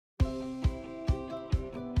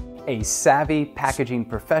A savvy packaging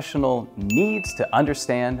professional needs to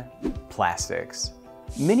understand plastics.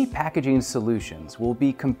 Many packaging solutions will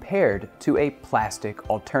be compared to a plastic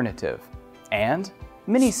alternative. And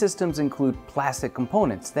many systems include plastic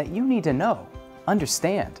components that you need to know,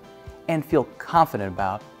 understand, and feel confident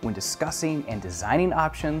about when discussing and designing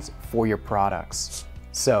options for your products.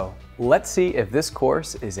 So let's see if this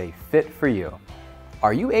course is a fit for you.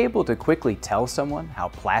 Are you able to quickly tell someone how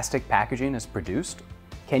plastic packaging is produced?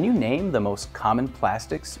 Can you name the most common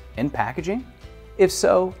plastics in packaging? If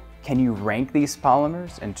so, can you rank these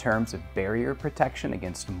polymers in terms of barrier protection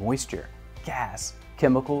against moisture, gas,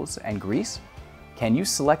 chemicals, and grease? Can you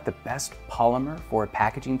select the best polymer for a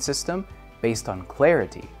packaging system based on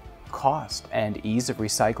clarity, cost, and ease of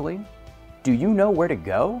recycling? Do you know where to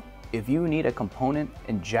go if you need a component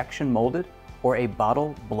injection molded, or a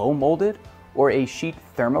bottle blow molded, or a sheet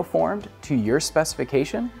thermoformed to your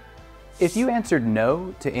specification? If you answered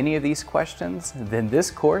no to any of these questions, then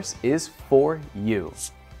this course is for you.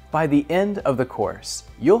 By the end of the course,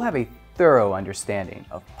 you'll have a thorough understanding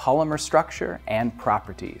of polymer structure and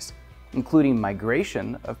properties, including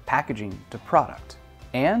migration of packaging to product,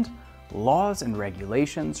 and laws and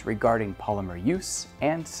regulations regarding polymer use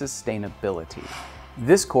and sustainability.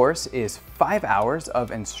 This course is 5 hours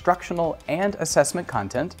of instructional and assessment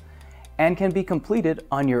content and can be completed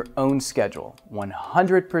on your own schedule,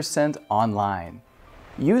 100% online.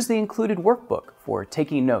 Use the included workbook for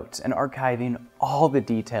taking notes and archiving all the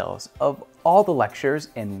details of all the lectures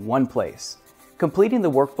in one place. Completing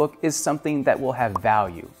the workbook is something that will have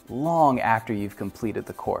value long after you've completed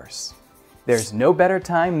the course. There's no better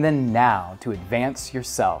time than now to advance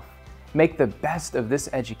yourself. Make the best of this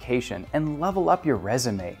education and level up your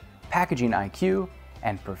resume, packaging IQ,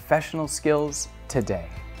 and professional skills today.